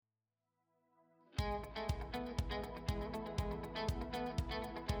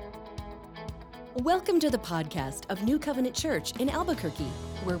Welcome to the podcast of New Covenant Church in Albuquerque,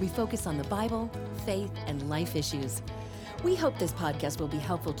 where we focus on the Bible, faith, and life issues. We hope this podcast will be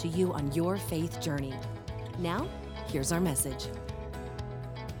helpful to you on your faith journey. Now, here's our message.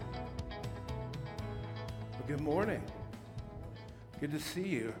 Well, good morning. Good to see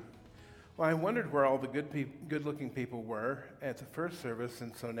you. Well, I wondered where all the good-looking people were at the first service,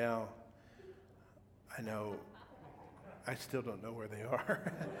 and so now I know I still don't know where they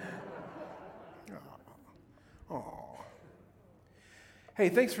are. Oh. Hey,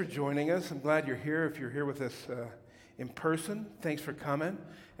 thanks for joining us. I'm glad you're here. If you're here with us in person, thanks for coming.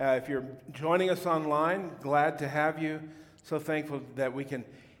 If you're joining us online, glad to have you. So thankful that we can,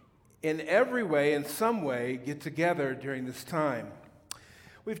 in every way, in some way, get together during this time.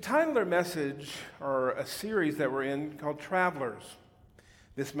 We've titled our message, or a series that we're in, called Travelers.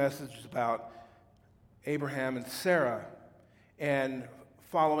 This message is about Abraham and Sarah and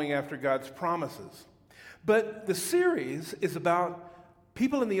following after God's promises. But the series is about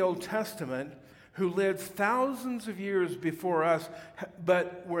people in the Old Testament who lived thousands of years before us,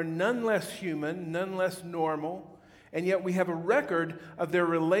 but were none less human, none less normal, and yet we have a record of their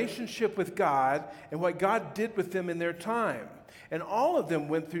relationship with God and what God did with them in their time. And all of them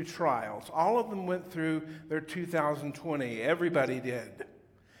went through trials. All of them went through their 2020. Everybody did.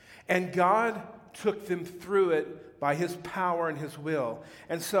 And God took them through it by His power and His will.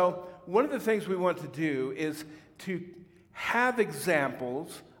 And so one of the things we want to do is to have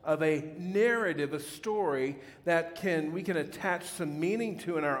examples of a narrative, a story that we can attach some meaning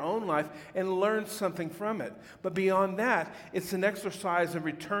to in our own life and learn something from it. But beyond that, it's an exercise of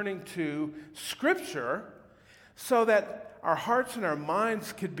returning to Scripture so that our hearts and our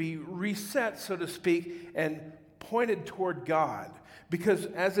minds could be reset, so to speak, and pointed toward God. Because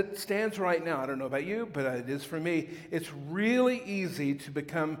as it stands right now, I don't know about you, but it is for me, it's really easy to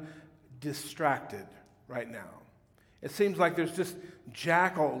become distracted right now. It seems like there's just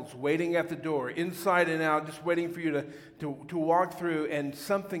jackals waiting at the door, inside and out, just waiting for you to walk through, and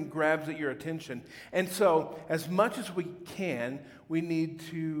something grabs at your attention. And so, as much as we can, we need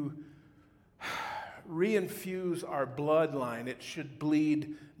to reinfuse our bloodline. It should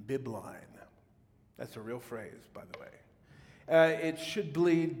bleed bibline. That's a real phrase, by the way. It should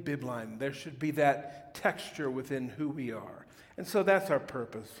bleed bibline. There should be that texture within who we are. And so that's our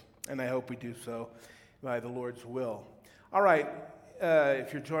purpose, and I hope we do so by the Lord's will. All right,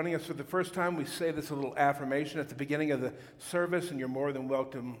 if you're joining us for the first time, we say this little affirmation at the beginning of the service, and you're more than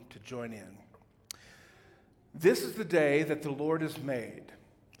welcome to join in. This is the day that the Lord has made.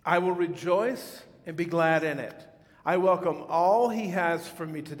 I will rejoice and be glad in it. I welcome all He has for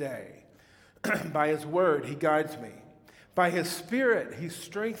me today. By His word, He guides me. By His Spirit, He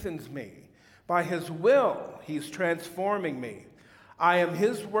strengthens me. By His will, He's transforming me. I am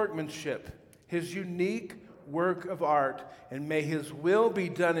His workmanship, His unique work of art, and may His will be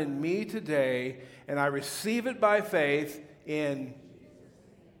done in me today, and I receive it by faith in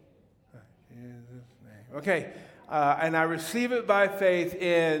Jesus' name. Okay, and I receive it by faith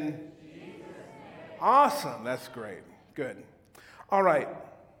in Jesus' name. Awesome, that's great, good. All right.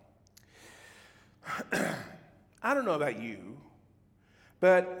 I don't know about you,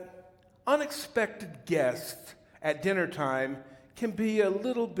 but unexpected guests at dinner time can be a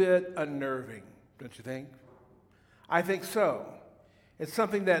little bit unnerving, don't you think? I think so. It's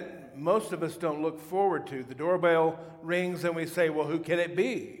something that most of us don't look forward to. The doorbell rings and we say, well, who can it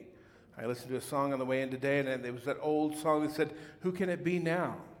be? I listened to a song on the way in today, and it was that old song that said, who can it be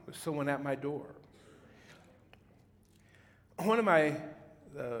now? There's someone at my door. One of my...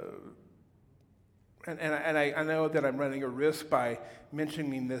 I know that I'm running a risk by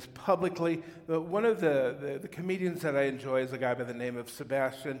mentioning this publicly, but one of the comedians that I enjoy is a guy by the name of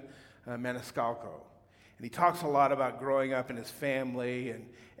Sebastian Maniscalco. And he talks a lot about growing up in his family, and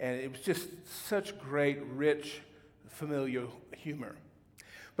it was just such great, rich, familial humor.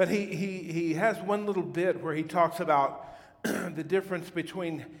 But he has one little bit where he talks about the difference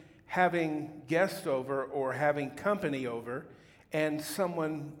between having guests over or having company over and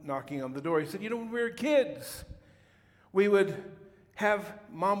someone knocking on the door. He said, when we were kids,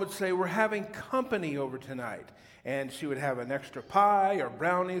 Mom would say, we're having company over tonight. And she would have an extra pie or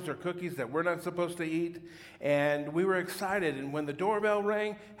brownies or cookies that we're not supposed to eat. And we were excited. And when the doorbell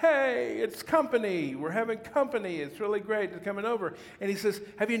rang, hey, it's company. We're having company. It's really great. They're coming over. And he says,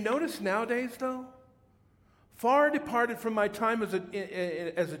 have you noticed nowadays, though? Far departed from my time as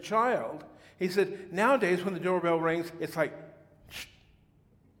a child. He said, nowadays when the doorbell rings, it's like, shh,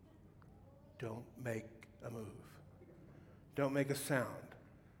 don't make a move. Don't make a sound.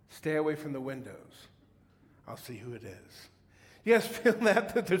 Stay away from the windows. I'll see who it is. You guys feel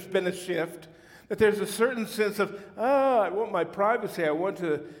that there's been a shift? That there's a certain sense of, I want my privacy. I want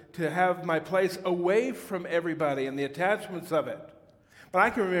to have my place away from everybody and the attachments of it. But I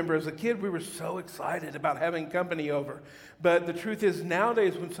can remember as a kid, we were so excited about having company over. But the truth is,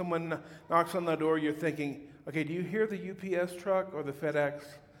 nowadays, when someone knocks on the door, you're thinking, okay, do you hear the UPS truck or the FedEx?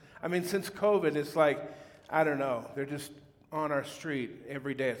 I mean, since COVID, it's like, I don't know. They're just on our street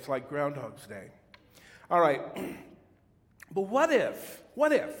every day. It's like Groundhog's Day. All right. But what if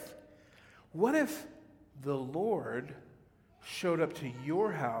the Lord showed up to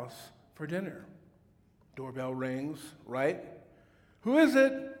your house for dinner? Doorbell rings, right? Who is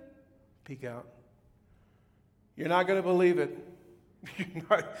it? Peek out. You're not going to believe it.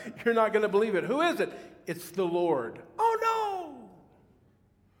 You're not going to believe it. Who is it? It's the Lord. Oh, no.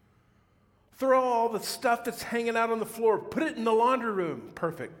 Throw all the stuff that's hanging out on the floor. Put it in the laundry room.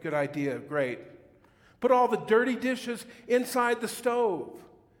 Perfect. Good idea. Great. Put all the dirty dishes inside the stove.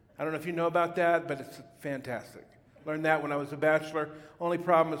 I don't know if you know about that, but it's fantastic. Learned that when I was a bachelor. Only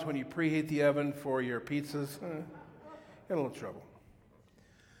problem is when you preheat the oven for your pizzas. Get a little trouble.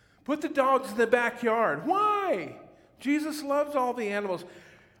 Put the dogs in the backyard. Why? Jesus loves all the animals.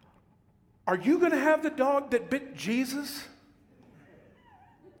 Are you going to have the dog that bit Jesus?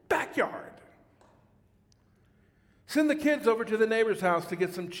 Backyard. Send the kids over to the neighbor's house to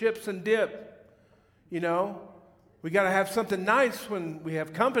get some chips and dip. You know, we got to have something nice when we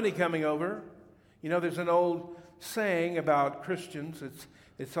have company coming over. You know, there's an old saying about Christians.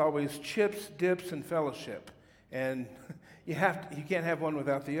 It's always chips, dips, and fellowship. And you can't have one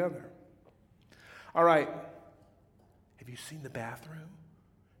without the other. All right. Have you seen the bathroom?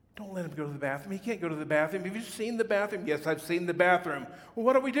 Don't let him go to the bathroom. He can't go to the bathroom. Have you seen the bathroom? Yes, I've seen the bathroom. Well,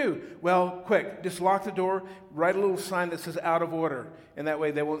 what do we do? Well, quick, just lock the door, write a little sign that says out of order, and that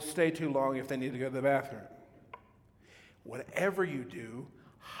way they won't stay too long if they need to go to the bathroom. Whatever you do,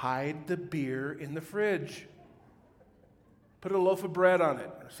 hide the beer in the fridge. Put a loaf of bread on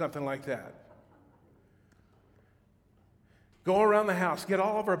it or something like that. Go around the house, get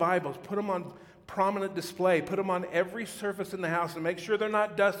all of our Bibles, put them on prominent display, put them on every surface in the house and make sure they're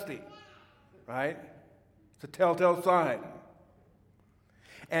not dusty, right? It's a telltale sign.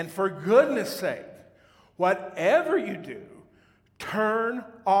 And for goodness sake, whatever you do, turn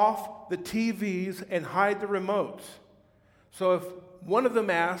off the TVs and hide the remotes. So if one of them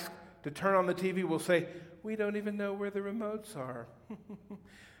asks to turn on the TV, we'll say, we don't even know where the remotes are.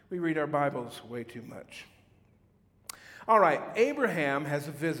 We read our Bibles way too much. All right, Abraham has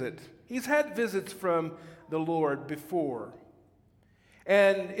a visit. He's had visits from the Lord before.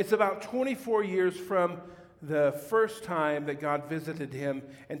 And it's about 24 years from the first time that God visited him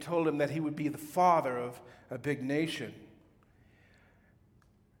and told him that he would be the father of a big nation.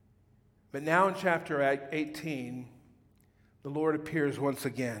 But now in chapter 18, the Lord appears once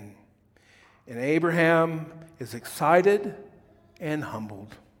again. And Abraham is excited and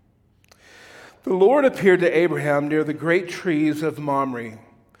humbled. The Lord appeared to Abraham near the great trees of Mamre,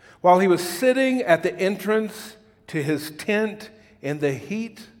 while he was sitting at the entrance to his tent in the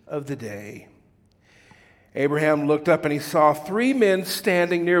heat of the day. Abraham looked up and he saw 3 men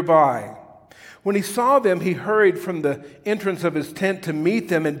standing nearby. When he saw them, he hurried from the entrance of his tent to meet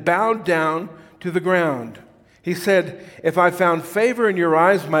them and bowed down to the ground. He said, "If I found favor in your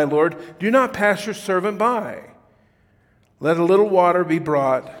eyes, my Lord, do not pass your servant by. Let a little water be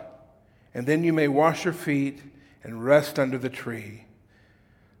brought, and then you may wash your feet and rest under the tree.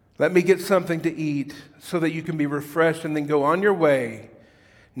 Let me get something to eat so that you can be refreshed and then go on your way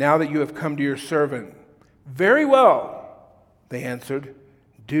now that you have come to your servant." "Very well," they answered.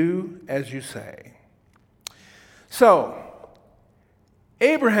 "Do as you say." So,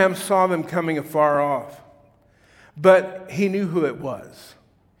 Abraham saw them coming afar off, but he knew who it was.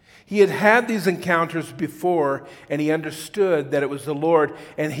 He had had these encounters before, and he understood that it was the Lord,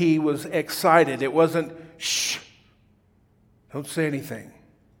 and he was excited. It wasn't, shh, don't say anything.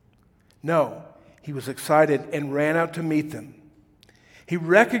 No, he was excited and ran out to meet them. He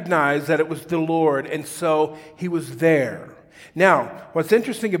recognized that it was the Lord, and so he was there. Now, what's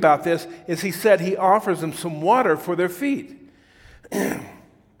interesting about this is he said he offers them some water for their feet.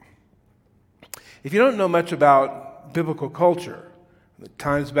 If you don't know much about biblical culture, the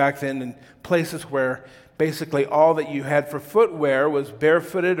times back then in places where basically all that you had for footwear was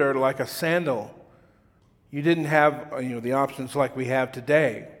barefooted or like a sandal. You didn't have the options like we have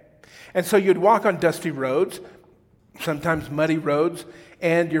today. And so you'd walk on dusty roads, sometimes muddy roads,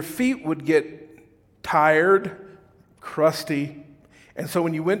 and your feet would get tired, crusty. And so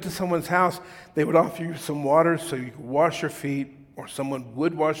when you went to someone's house, they would offer you some water so you could wash your feet. or someone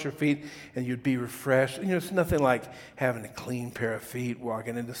would wash your feet and you'd be refreshed. It's nothing like having a clean pair of feet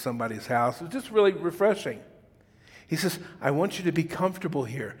walking into somebody's house. It's just really refreshing. He says, I want you to be comfortable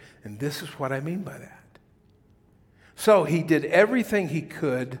here, and this is what I mean by that. So he did everything he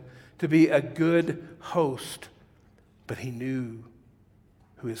could to be a good host, but he knew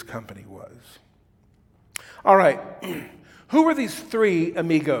who his company was. All right, who were these three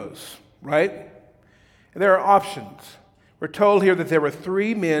amigos, right? There are options. We're told here that there were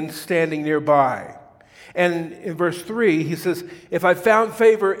three men standing nearby. And in verse 3, he says, if I found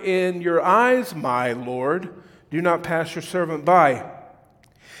favor in your eyes, my Lord, do not pass your servant by.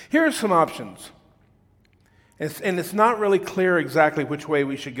 Here are some options. And it's not really clear exactly which way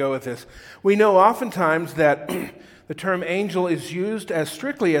we should go with this. We know oftentimes that the term angel is used as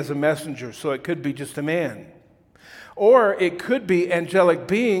strictly as a messenger, so it could be just a man. Or it could be angelic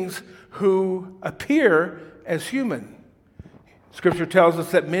beings who appear as human. Scripture tells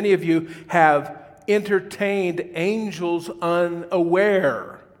us that many of you have entertained angels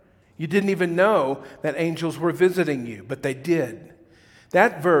unaware. You didn't even know that angels were visiting you, but they did.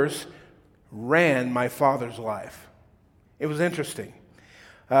 That verse ran my father's life. It was interesting.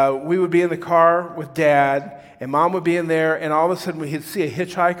 We would be in the car with Dad, and Mom would be in there, and all of a sudden we'd see a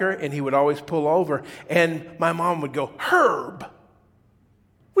hitchhiker, and he would always pull over, and my mom would go, Herb,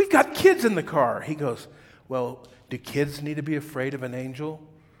 we've got kids in the car. He goes, well, do kids need to be afraid of an angel?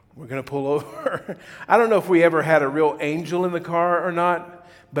 We're going to pull over. I don't know if we ever had a real angel in the car or not,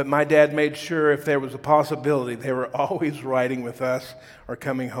 but my dad made sure if there was a possibility, they were always riding with us or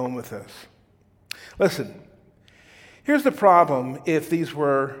coming home with us. Listen, here's the problem if these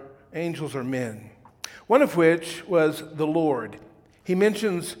were angels or men, one of which was the Lord. He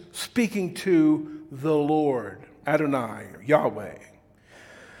mentions speaking to the Lord, Adonai, or Yahweh.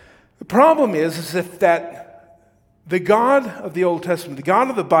 The problem is if that the God of the Old Testament, the God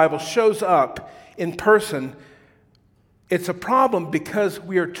of the Bible, shows up in person, it's a problem because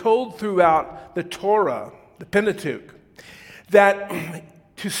we are told throughout the Torah, the Pentateuch, that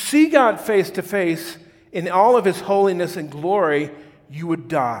to see God face to face in all of his holiness and glory, you would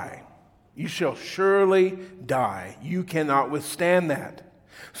die. You shall surely die. You cannot withstand that.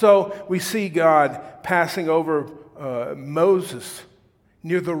 So we see God passing over Moses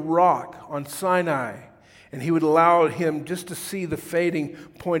near the rock on Sinai, and he would allow him just to see the fading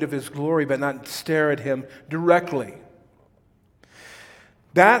point of his glory, but not stare at him directly.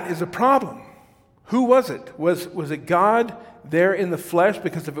 That is a problem. Who was it? Was it God there in the flesh?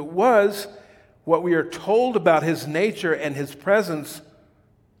 Because if it was, what we are told about his nature and his presence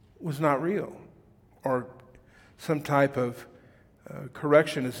was not real, or some type of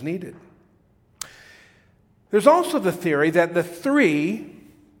correction is needed. There's also the theory that the three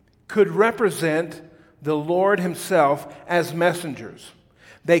could represent the Lord himself as messengers.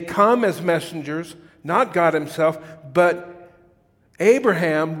 They come as messengers, not God himself, but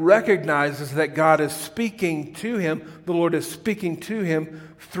Abraham recognizes that God is speaking to him, the Lord is speaking to him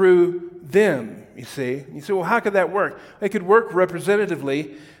through them, you see. You say, well, how could that work? It could work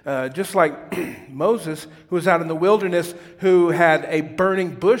representatively, just like Moses, who was out in the wilderness, who had a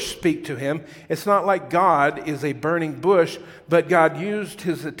burning bush speak to him. It's not like God is a burning bush, but God used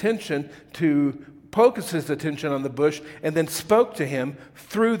his attention to focus his attention on the bush and then spoke to him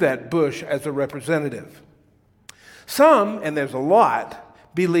through that bush as a representative. Some, and there's a lot,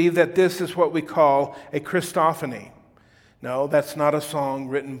 believe that this is what we call a Christophany. No, that's not a song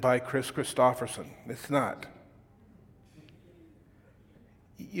written by Chris Christopherson. It's not.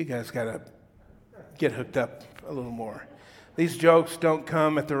 You guys got to get hooked up a little more. These jokes don't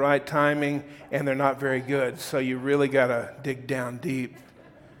come at the right timing, and they're not very good, so you really got to dig down deep.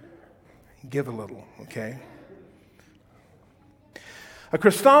 Give a little, okay? A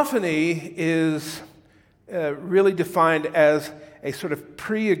Christophany is really defined as a sort of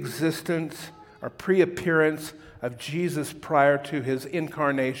pre-existence or pre-appearance of Jesus prior to his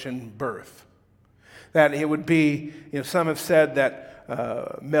incarnation birth. That it would be, some have said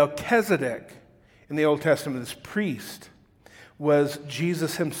that Melchizedek in the Old Testament, this priest, was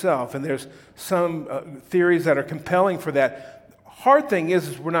Jesus himself. And there's some theories that are compelling for that. Hard thing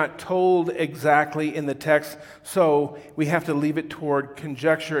is we're not told exactly in the text, so we have to leave it toward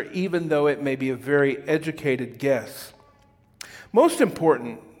conjecture, even though it may be a very educated guess. Most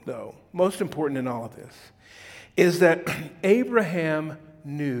important in all of this, is that Abraham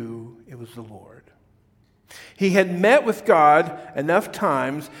knew it was the Lord. He had met with God enough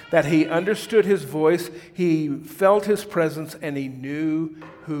times that he understood his voice, he felt his presence, and he knew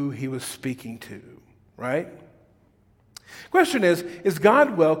who he was speaking to, right? Question is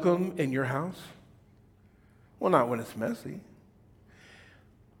God welcome in your house? Well, not when it's messy.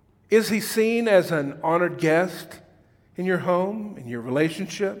 Is he seen as an honored guest in your home, in your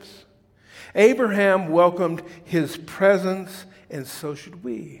relationships? Abraham welcomed his presence, and so should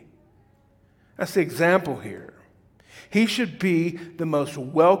we. That's the example here. He should be the most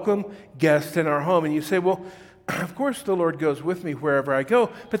welcome guest in our home. And you say, well, of course the Lord goes with me wherever I go,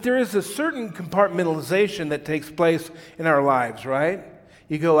 but there is a certain compartmentalization that takes place in our lives, right?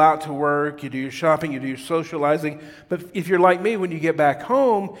 You go out to work, you do your shopping, you do your socializing, but if you're like me, when you get back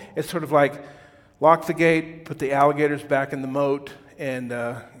home, it's sort of like lock the gate, put the alligators back in the moat, and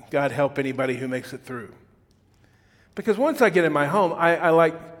God help anybody who makes it through. Because once I get in my home, I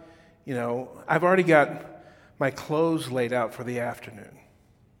like, I've already got my clothes laid out for the afternoon.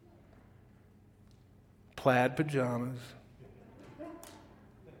 Plaid pajamas,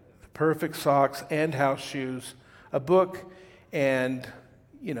 the perfect socks and house shoes, a book, and,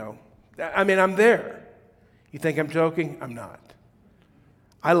 I'm there. You think I'm joking? I'm not.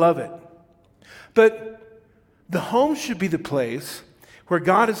 I love it. But the home should be the place where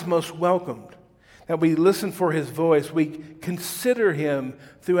God is most welcomed, that we listen for his voice, we consider him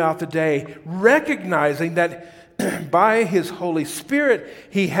throughout the day, recognizing that by his Holy Spirit,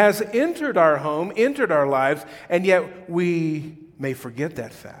 he has entered our home, entered our lives, and yet we may forget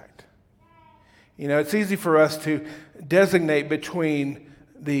that fact. It's easy for us to designate between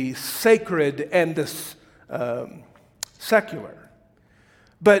the sacred and the secular.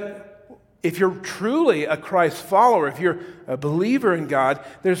 But if you're truly a Christ follower, if you're a believer in God,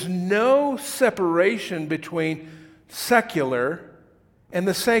 there's no separation between secular and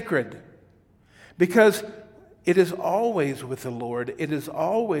the sacred. Because it is always with the Lord. It is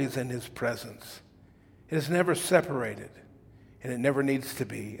always in his presence. It is never separated, and it never needs to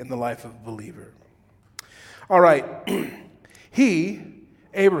be in the life of a believer. All right.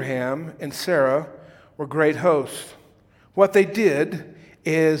 Abraham and Sarah were great hosts. What they did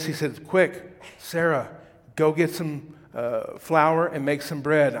is he said, quick, Sarah, go get some flour and make some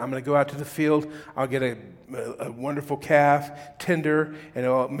bread. I'm going to go out to the field. I'll get a wonderful calf, tender, and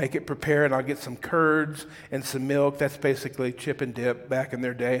I'll make it prepare, and I'll get some curds and some milk. That's basically chip and dip back in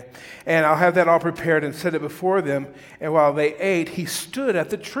their day. And I'll have that all prepared and set it before them. And while they ate, he stood at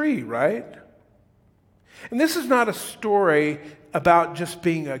the tree, right? And this is not a story about just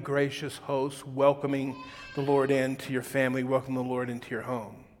being a gracious host, welcoming the Lord into your family, welcoming the Lord into your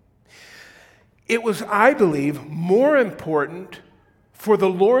home. It was, I believe, more important for the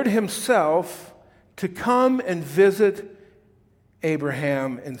Lord himself to come and visit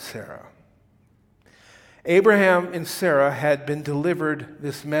Abraham and Sarah. Abraham and Sarah had been delivered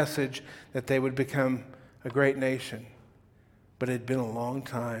this message that they would become a great nation, but it had been a long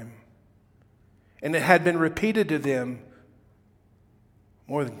time. And it had been repeated to them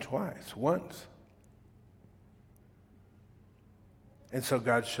more than twice, once. And so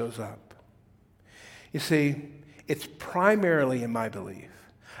God shows up. You see, it's primarily, in my belief,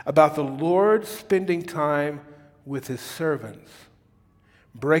 about the Lord spending time with his servants,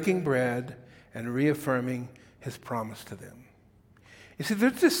 breaking bread and reaffirming his promise to them. You see,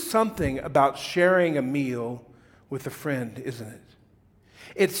 there's just something about sharing a meal with a friend, isn't it?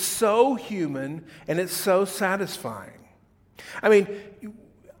 It's so human and it's so satisfying.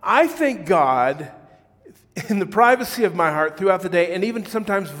 I thank God in the privacy of my heart throughout the day, and even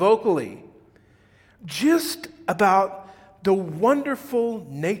sometimes vocally, just about the wonderful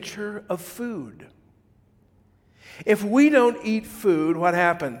nature of food. If we don't eat food, what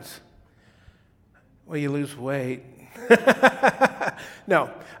happens? Well, you lose weight. No.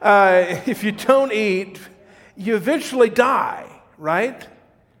 If you don't eat, you eventually die, right?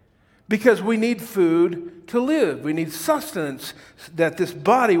 Because we need food to live. We need sustenance that this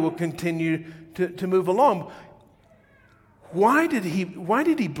body will continue to move along. Why did he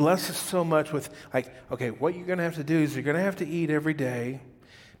bless us so much with, what you're going to have to do is you're going to have to eat every day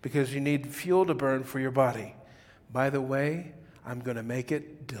because you need fuel to burn for your body. By the way, I'm going to make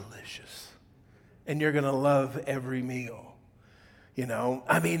it delicious. And you're going to love every meal.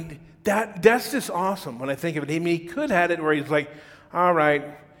 That's just awesome when I think of it. He could have had it where he's like, all right,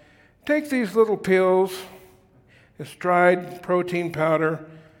 take these little pills, this dried protein powder.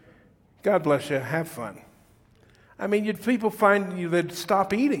 God bless you. Have fun. People find you that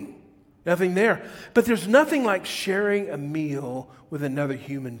stop eating. Nothing there. But there's nothing like sharing a meal with another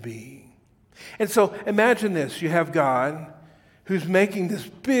human being. And so imagine this. You have God who's making this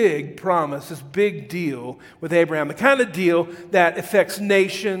big promise, this big deal with Abraham, the kind of deal that affects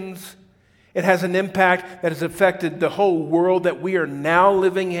nations. It has an impact that has affected the whole world that we are now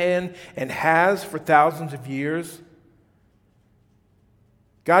living in and has for thousands of years.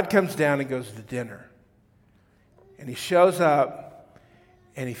 God comes down and goes to dinner. And he shows up,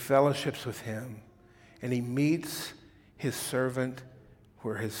 and he fellowships with him, and he meets his servant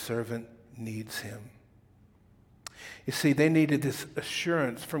where his servant needs him. You see, they needed this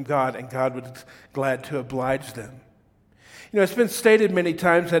assurance from God, and God was glad to oblige them. You know, it's been stated many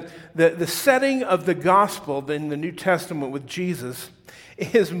times that the setting of the gospel in the New Testament with Jesus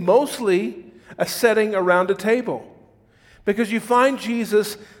is mostly a setting around a table. Because you find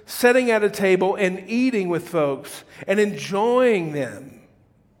Jesus sitting at a table and eating with folks and enjoying them.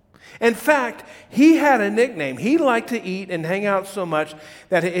 In fact, he had a nickname. He liked to eat and hang out so much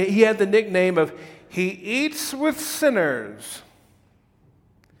that he had the nickname of, he eats with sinners.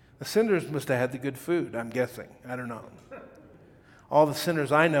 The sinners must have had the good food, I'm guessing. I don't know. All the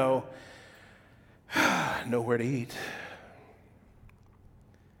sinners I know where to eat.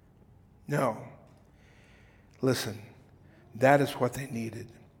 No. Listen, that is what they needed.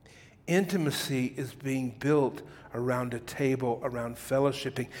 Intimacy is being built around a table, around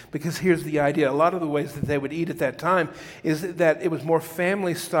fellowshipping. Because here's the idea. A lot of the ways that they would eat at that time is that it was more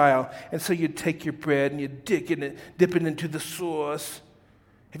family style. And so you'd take your bread and you'd dip it into the sauce.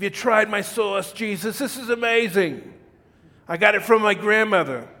 Have you tried my sauce, Jesus? This is amazing. I got it from my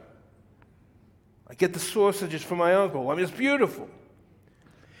grandmother. I get the sausages from my uncle. I mean, it's beautiful.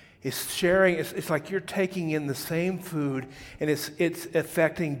 It's sharing, it's like you're taking in the same food, and it's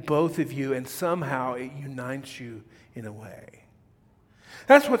affecting both of you, and somehow it unites you in a way.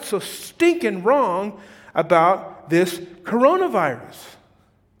 That's what's so stinking wrong about this coronavirus.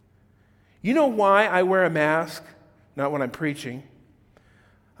 You know why I wear a mask? Not when I'm preaching.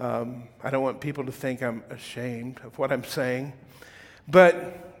 I don't want people to think I'm ashamed of what I'm saying.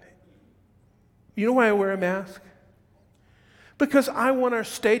 But you know why I wear a mask? Because I want our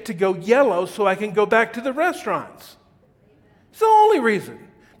state to go yellow so I can go back to the restaurants. It's the only reason.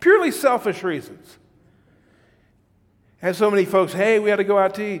 Purely selfish reasons. I have so many folks, hey, we got to go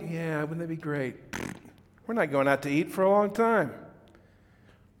out to eat. Yeah, wouldn't that be great? We're not going out to eat for a long time.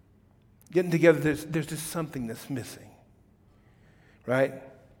 Getting together, there's just something that's missing. Right?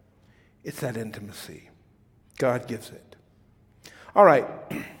 It's that intimacy. God gives it. All right.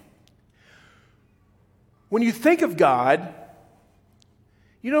 When you think of God,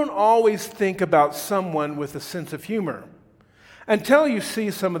 you don't always think about someone with a sense of humor until you see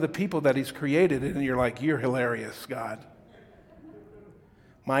some of the people that he's created, and you're like, you're hilarious, God.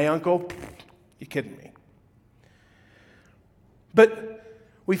 My uncle? You kidding me? But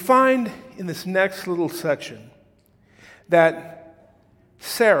we find in this next little section that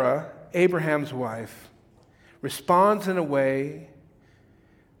Sarah, Abraham's wife, responds in a way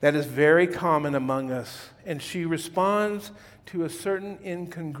that is very common among us, and she responds to a certain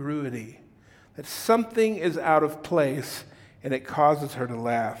incongruity, that something is out of place, and it causes her to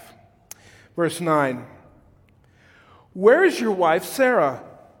laugh. Verse 9, "Where is your wife Sarah?"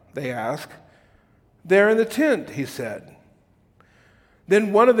 they ask. "There in the tent," he said.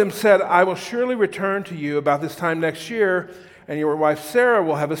 Then one of them said, "I will surely return to you about this time next year, and your wife Sarah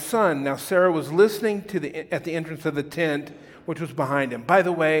will have a son." Now Sarah was listening at the entrance of the tent, which was behind him. By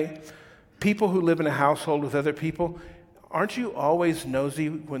the way, people who live in a household with other people, aren't you always nosy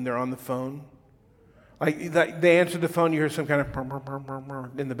when they're on the phone? Like they answer the phone, you hear some kind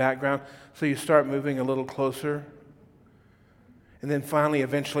of in the background, so you start moving a little closer. And then finally,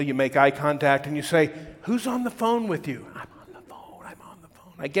 eventually, you make eye contact and you say, "Who's on the phone with you?" I'm on the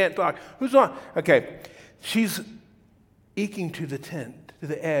phone. I can't talk. Who's on? Okay. She's eking to the tent, to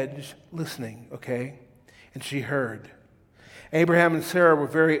the edge, listening, okay? And she heard. Abraham and Sarah were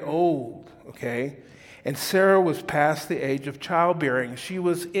very old, okay? And Sarah was past the age of childbearing. She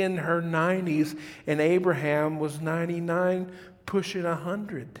was in her 90s, and Abraham was 99, pushing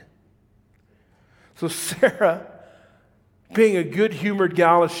 100. So Sarah, being a good-humored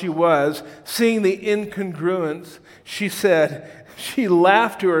gal as she was, seeing the incongruence, she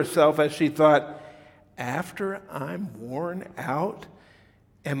laughed to herself as she thought, after I'm worn out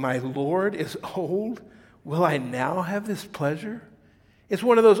and my Lord is old, will I now have this pleasure? It's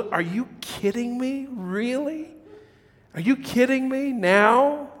one of those, are you kidding me? Really? Are you kidding me?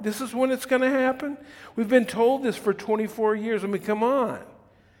 Now? This is when it's going to happen? We've been told this for 24 years. I mean, come on.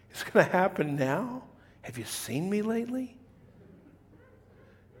 It's going to happen now? Have you seen me lately?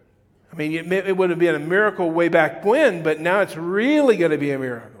 I mean, it would have been a miracle way back when, but now it's really going to be a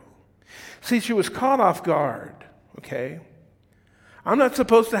miracle. See, she was caught off guard, okay? I'm not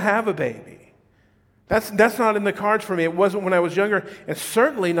supposed to have a baby. That's not in the cards for me. It wasn't when I was younger, and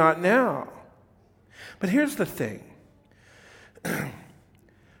certainly not now. But here's the thing.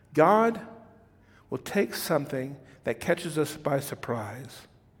 God will take something that catches us by surprise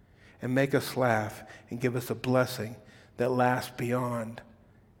and make us laugh and give us a blessing that lasts beyond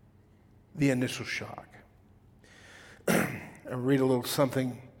the initial shock. I read a little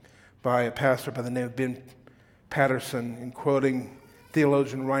something by a pastor by the name of Ben Patterson, in quoting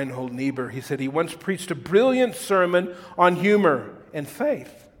theologian Reinhold Niebuhr. He said he once preached a brilliant sermon on humor and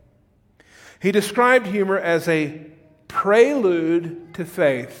faith. He described humor as a prelude to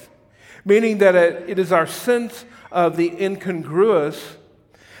faith, meaning that it is our sense of the incongruous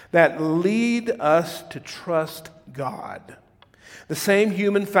that lead us to trust God. The same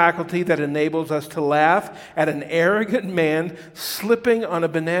human faculty that enables us to laugh at an arrogant man slipping on a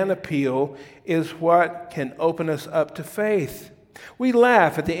banana peel is what can open us up to faith. We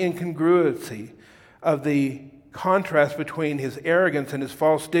laugh at the incongruity of the contrast between his arrogance and his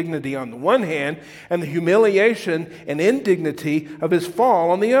false dignity on the one hand, and the humiliation and indignity of his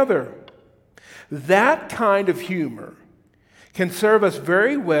fall on the other. That kind of humor can serve us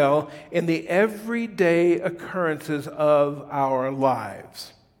very well in the everyday occurrences of our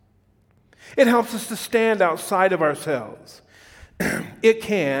lives. It helps us to stand outside of ourselves. It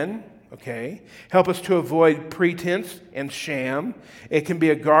can, help us to avoid pretense and sham. It can be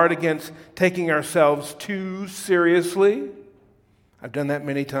a guard against taking ourselves too seriously. I've done that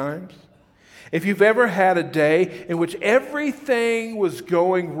many times. If you've ever had a day in which everything was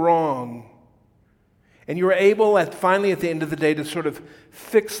going wrong, and you were able, finally at the end of the day, to sort of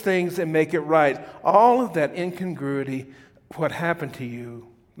fix things and make it right, all of that incongruity, what happened to you,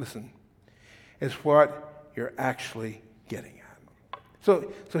 listen, is what you're actually getting at.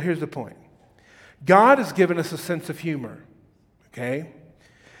 So here's the point. God has given us a sense of humor, okay?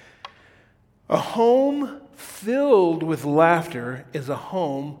 A home filled with laughter is a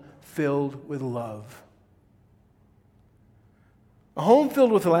home filled with love. A home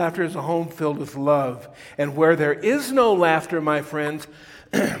filled with laughter is a home filled with love. And where there is no laughter, my friends,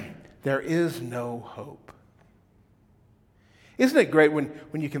 there is no hope. Isn't it great when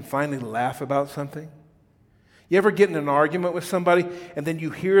you can finally laugh about something? You ever get in an argument with somebody and then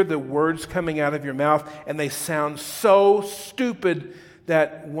you hear the words coming out of your mouth and they sound so stupid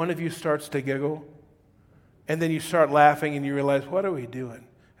that one of you starts to giggle? And then you start laughing and you realize, what are we doing?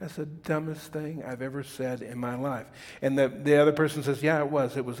 That's the dumbest thing I've ever said in my life. And the other person says, yeah, it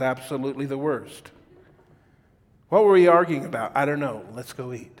was. It was absolutely the worst. What were we arguing about? I don't know. Let's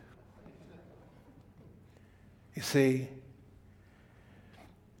go eat. You see,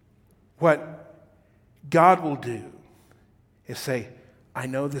 what God will do is say, I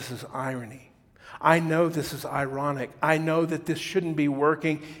know this is irony. I know this is ironic. I know that this shouldn't be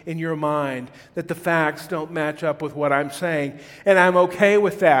working in your mind, that the facts don't match up with what I'm saying. And I'm okay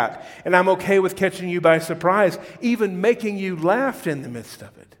with that. And I'm okay with catching you by surprise, even making you laugh in the midst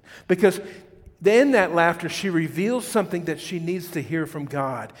of it. Because in that laughter, she reveals something that she needs to hear from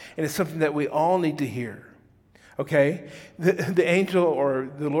God. And it's something that we all need to hear. Okay? The angel or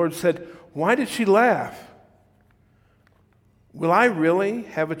the Lord said, why did she laugh? Will I really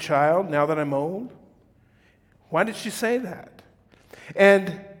have a child now that I'm old? Why did she say that?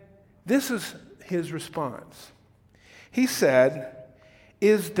 And this is his response. He said,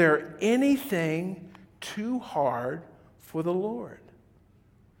 is there anything too hard for the Lord?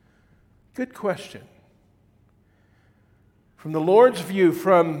 Good question. From the Lord's view,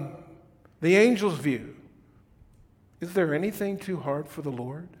 from the angel's view, is there anything too hard for the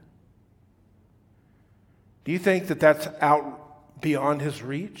Lord? Do you think that that's out beyond his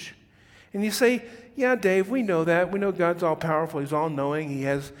reach? And you say, yeah, Dave, we know that. We know God's all powerful. He's all knowing.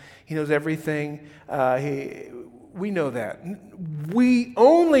 He knows everything. We know that. We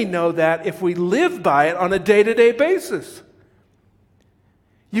only know that if we live by it on a day-to-day basis.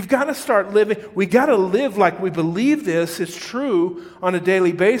 You've got to start living. We got to live like we believe this is true on a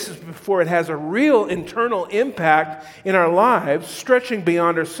daily basis before it has a real internal impact in our lives, stretching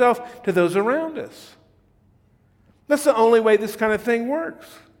beyond ourselves to those around us. That's the only way this kind of thing works.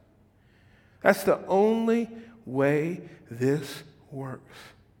 That's the only way this works.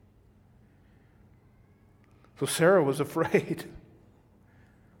 So Sarah was afraid.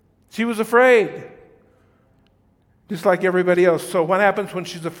 She was afraid, just like everybody else. So what happens when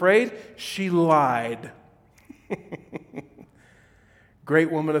she's afraid? She lied. Great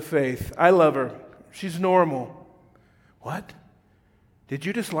woman of faith. I love her. She's normal. What? Did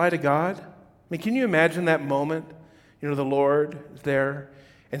you just lie to God? I mean, can you imagine that moment? You know, the Lord is there,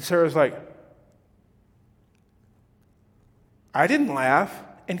 and Sarah's like, I didn't laugh.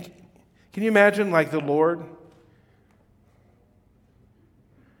 And can you imagine, like, the Lord?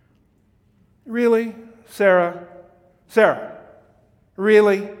 Really? Sarah? Sarah?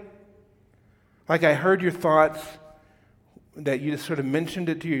 Really? Like, I heard your thoughts, that you just sort of mentioned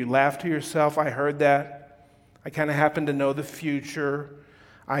it to you. You laughed to yourself. I heard that. I kind of happen to know the future.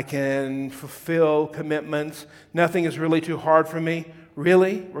 I can fulfill commitments. Nothing is really too hard for me.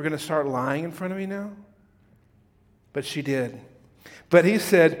 Really? We're going to start lying in front of me now? But she did. But he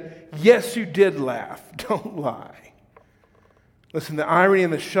said, yes, you did laugh. Don't lie. Listen, the irony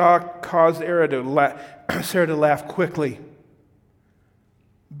and the shock caused Sarah to laugh quickly.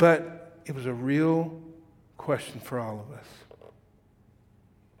 But it was a real question for all of us.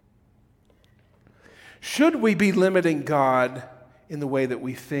 Should we be limiting God in the way that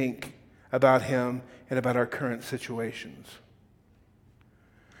we think about Him and about our current situations?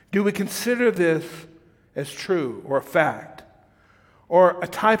 Do we consider this as true or a fact or a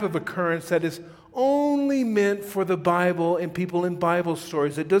type of occurrence that is only meant for the Bible and people in Bible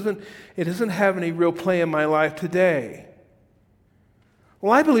stories? It doesn't have any real play in my life today.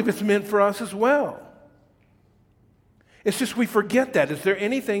 Well, I believe it's meant for us as well. It's just we forget that. Is there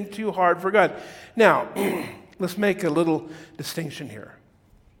anything too hard for God? Now, let's make a little distinction here.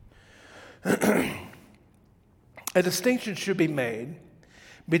 A distinction should be made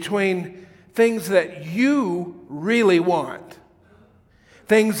between things that you really want,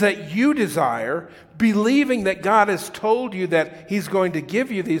 things that you desire, believing that God has told you that He's going to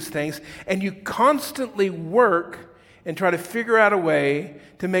give you these things, and you constantly work and try to figure out a way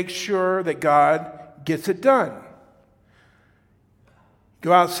to make sure that God gets it done.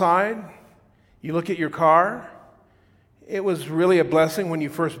 Go outside, you look at your car. It was really a blessing when you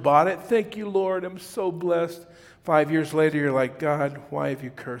first bought it. Thank you, Lord, I'm so blessed. 5 years later, you're like, God, why have you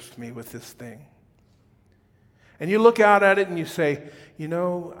cursed me with this thing? And you look out at it and you say,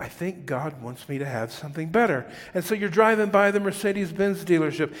 I think God wants me to have something better. And so you're driving by the Mercedes-Benz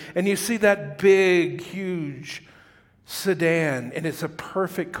dealership and you see that big, huge sedan, and it's a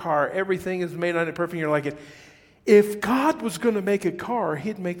perfect car. Everything is made on it perfect. You're like, if God was going to make a car,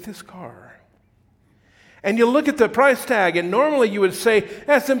 He'd make this car. And you look at the price tag, and normally you would say,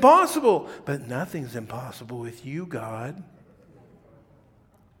 that's impossible. But nothing's impossible with you, God.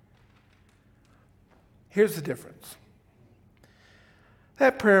 Here's the difference.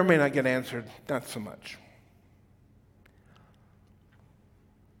 That prayer may not get answered, not so much.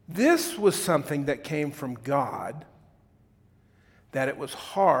 This was something that came from God, that it was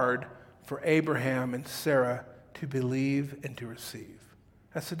hard for Abraham and Sarah to believe and to receive.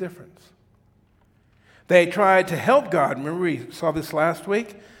 That's the difference. They tried to help God. Remember we saw this last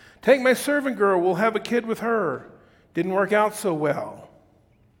week? Take my servant girl, we'll have a kid with her. Didn't work out so well.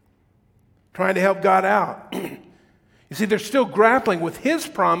 Trying to help God out. You see, they're still grappling with His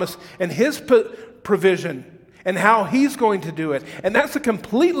promise and His provision and how He's going to do it. And that's a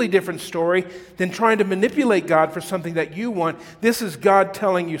completely different story than trying to manipulate God for something that you want. This is God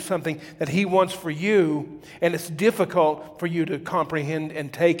telling you something that He wants for you, and it's difficult for you to comprehend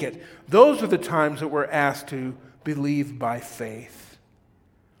and take it. Those are the times that we're asked to believe by faith,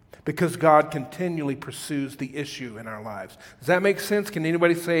 because God continually pursues the issue in our lives. Does that make sense? Can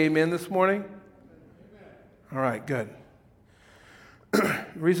anybody say amen this morning? Amen. All right, good. The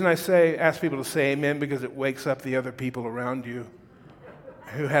reason I ask people to say amen, because it wakes up the other people around you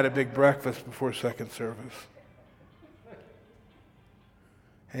who had a big breakfast before second service.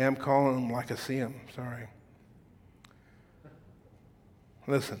 Hey, I'm calling them like I see them. Sorry.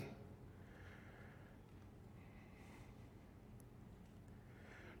 Listen.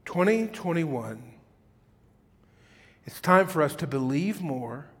 2021, it's time for us to believe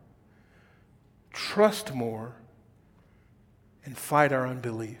more, trust more, and fight our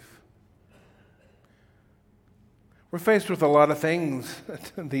unbelief. We're faced with a lot of things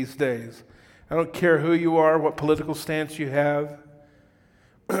these days. I don't care who you are, what political stance you have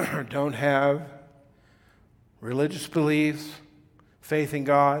or don't have, religious beliefs, faith in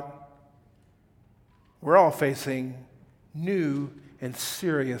God. We're all facing new and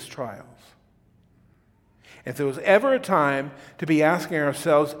serious trials. If there was ever a time to be asking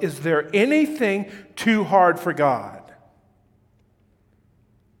ourselves, is there anything too hard for God?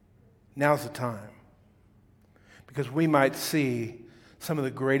 Now's the time. Because we might see some of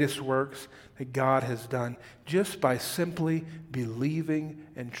the greatest works that God has done just by simply believing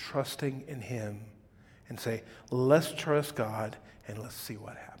and trusting in Him, and say, let's trust God and let's see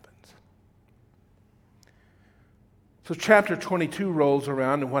what happens. So chapter 22 rolls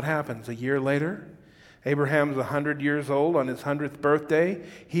around, and what happens? A year later, Abraham's 100 years old. On his 100th birthday,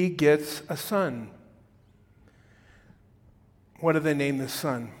 he gets a son. What do they name this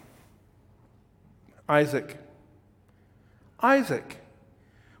son? Isaac. Isaac.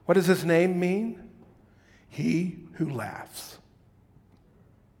 What does his name mean? He who laughs.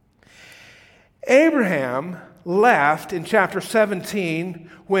 Abraham laughed in chapter 17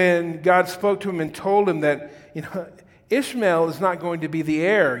 when God spoke to him and told him that, Ishmael is not going to be the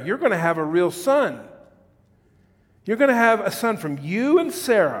heir. You're going to have a real son. You're going to have a son from you and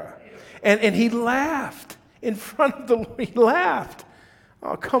Sarah. And he laughed in front of the Lord. He laughed.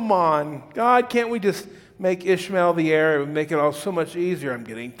 Oh, come on. God, can't we just make Ishmael the heir? It would make it all so much easier. I'm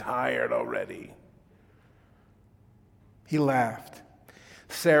getting tired already. He laughed.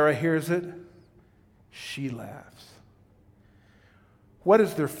 Sarah hears it. She laughs. What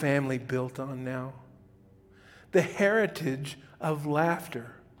is their family built on now? The heritage of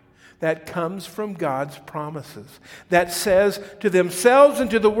laughter that comes from God's promises, that says to themselves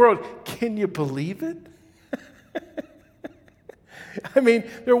and to the world, can you believe it? I mean,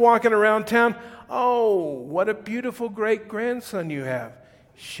 they're walking around town, oh, what a beautiful great-grandson you have.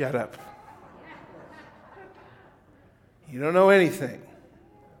 Shut up. You don't know anything.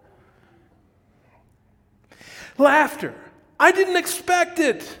 Laughter. I didn't expect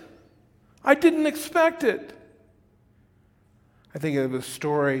it. I didn't expect it. I think of a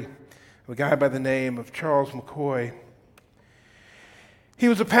story of a guy by the name of Charles McCoy. He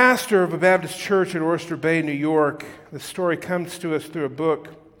was a pastor of a Baptist church in Oyster Bay, New York. The story comes to us through a book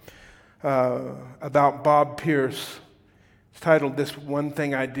about Bob Pierce. It's titled This One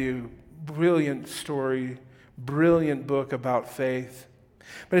Thing I Do. Brilliant story, brilliant book about faith.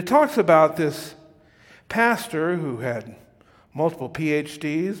 But it talks about this pastor who had multiple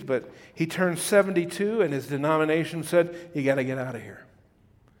PhDs, but he turned 72 and his denomination said, you got to get out of here.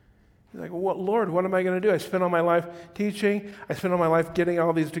 He's like, well, Lord, what am I going to do? I spent all my life teaching. I spent all my life getting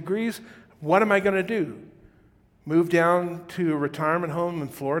all these degrees. What am I going to do? Move down to a retirement home in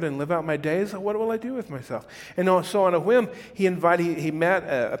Florida and live out my days? What will I do with myself? And so on a whim, he met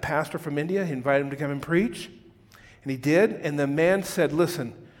a pastor from India. He invited him to come and preach. And he did. And the man said,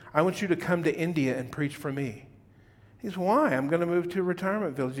 listen, I want you to come to India and preach for me. He says, why? I'm going to move to a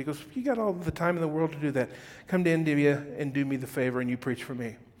retirement village. He goes, you got all the time in the world to do that. Come to India and do me the favor and you preach for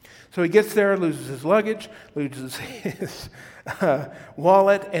me. So he gets there, loses his luggage, loses his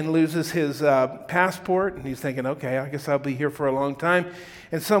wallet, and loses his passport. And he's thinking, okay, I guess I'll be here for a long time.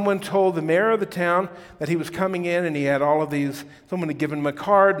 And someone told the mayor of the town that he was coming in, and he had all of these, someone had given him a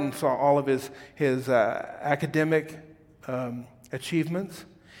card and saw all of his academic achievements.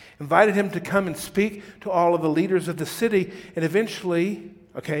 Invited him to come and speak to all of the leaders of the city. And eventually,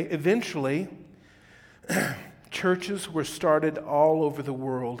 churches were started all over the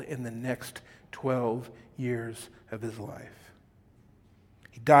world in the next 12 years of his life.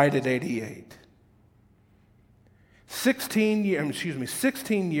 He died at 88. 16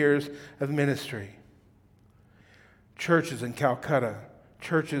 years of ministry. Churches in Calcutta,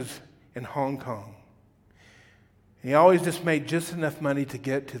 churches in Hong Kong. And he always just made just enough money to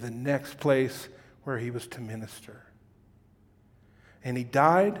get to the next place where he was to minister. And he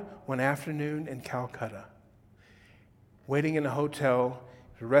died one afternoon in Calcutta, waiting in a hotel,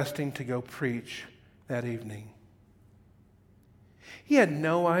 resting to go preach that evening. He had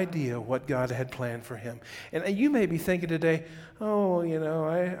no idea what God had planned for him. And you may be thinking today, oh,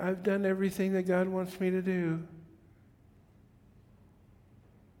 I've done everything that God wants me to do.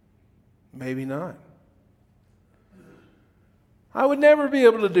 Maybe not. I would never be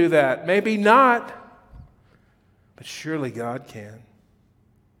able to do that. Maybe not. But surely God can.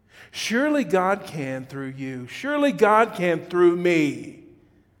 Surely God can through you. Surely God can through me.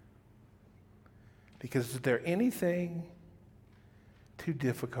 Because is there anything too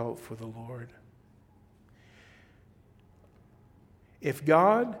difficult for the Lord? If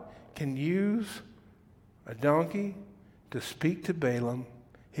God can use a donkey to speak to Balaam,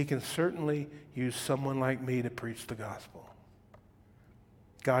 he can certainly use someone like me to preach the gospel.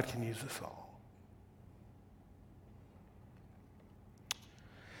 God can use us all.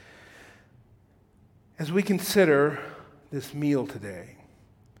 As we consider this meal today,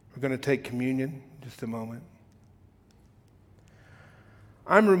 we're going to take communion in just a moment.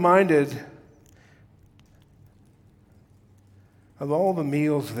 I'm reminded of all the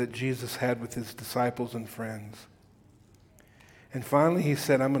meals that Jesus had with his disciples and friends. And finally he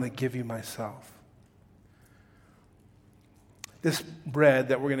said, I'm going to give you myself. This bread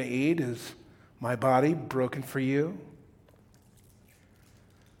that we're going to eat is my body broken for you.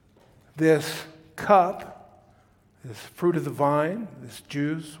 This cup, this fruit of the vine, this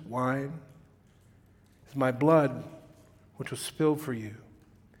juice, wine, is my blood, which was spilled for you.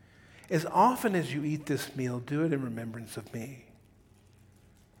 As often as you eat this meal, do it in remembrance of me.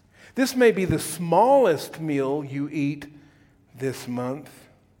 This may be the smallest meal you eat this month,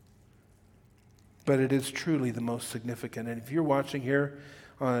 but it is truly the most significant. And if you're watching here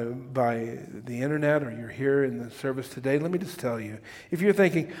by the internet or you're here in the service today, let me just tell you, if you're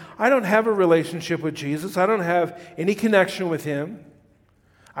thinking, I don't have a relationship with Jesus, I don't have any connection with him,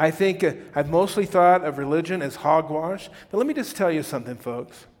 I think I've mostly thought of religion as hogwash, but let me just tell you something,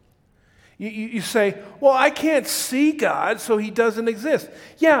 folks. You say, well, I can't see God, so he doesn't exist.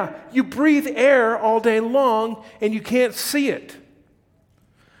 Yeah, you breathe air all day long and you can't see it.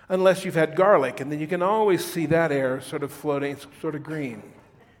 Unless you've had garlic, and then you can always see that air sort of floating, sort of green.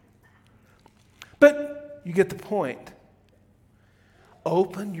 But you get the point.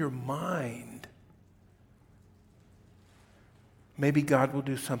 Open your mind. Maybe God will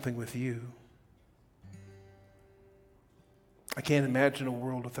do something with you. I can't imagine a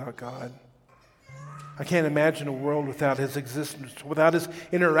world without God. I can't imagine a world without his existence, without his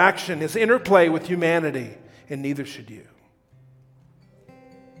interaction, his interplay with humanity, and neither should you.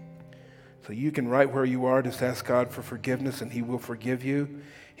 So you can, right where you are, just ask God for forgiveness, and he will forgive you.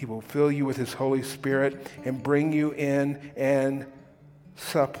 He will fill you with his Holy Spirit and bring you in and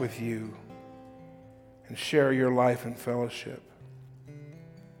sup with you and share your life and fellowship.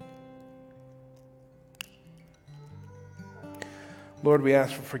 Lord, we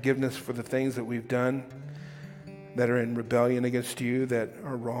ask for forgiveness for the things that we've done that are in rebellion against you, that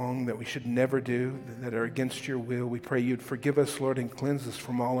are wrong, that we should never do, that are against your will. We pray you'd forgive us, Lord, and cleanse us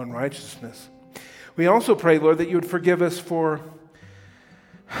from all unrighteousness. We also pray, Lord, that you would forgive us for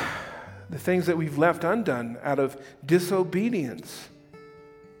the things that we've left undone out of disobedience,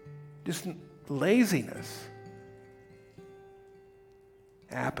 just laziness,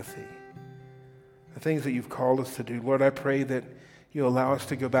 apathy, the things that you've called us to do. Lord, I pray that you allow us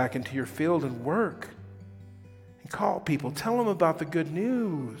to go back into your field and work and call people. Tell them about the good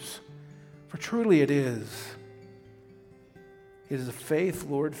news, for truly it is. It is a faith,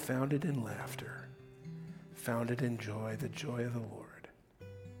 Lord, founded in laughter, founded in joy, the joy of the Lord.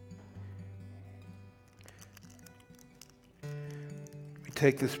 We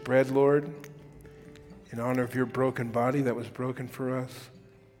take this bread, Lord, in honor of your broken body that was broken for us,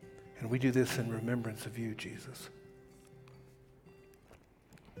 and we do this in remembrance of you, Jesus.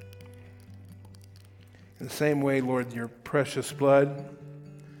 In the same way, Lord, your precious blood,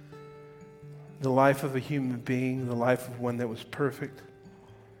 the life of a human being, the life of one that was perfect.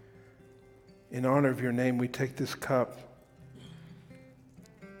 In honor of your name, we take this cup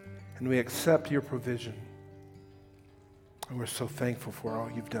and we accept your provision. And we're so thankful for all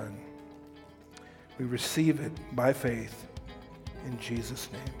you've done. We receive it by faith in Jesus'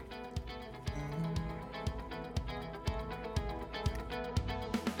 name.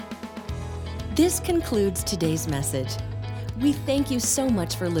 This concludes today's message. We thank you so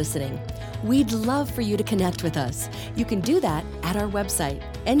much for listening. We'd love for you to connect with us. You can do that at our website,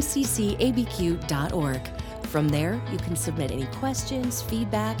 nccabq.org. From there, you can submit any questions,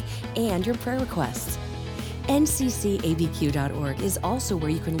 feedback, and your prayer requests. nccabq.org is also where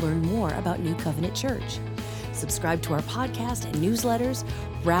you can learn more about New Covenant Church. Subscribe to our podcast and newsletters,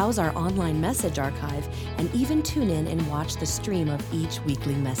 browse our online message archive, and even tune in and watch the stream of each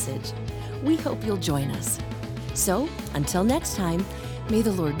weekly message. We hope you'll join us. So, until next time, may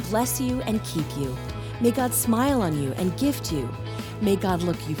the Lord bless you and keep you. May God smile on you and gift you. May God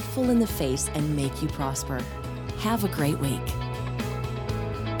look you full in the face and make you prosper. Have a great week.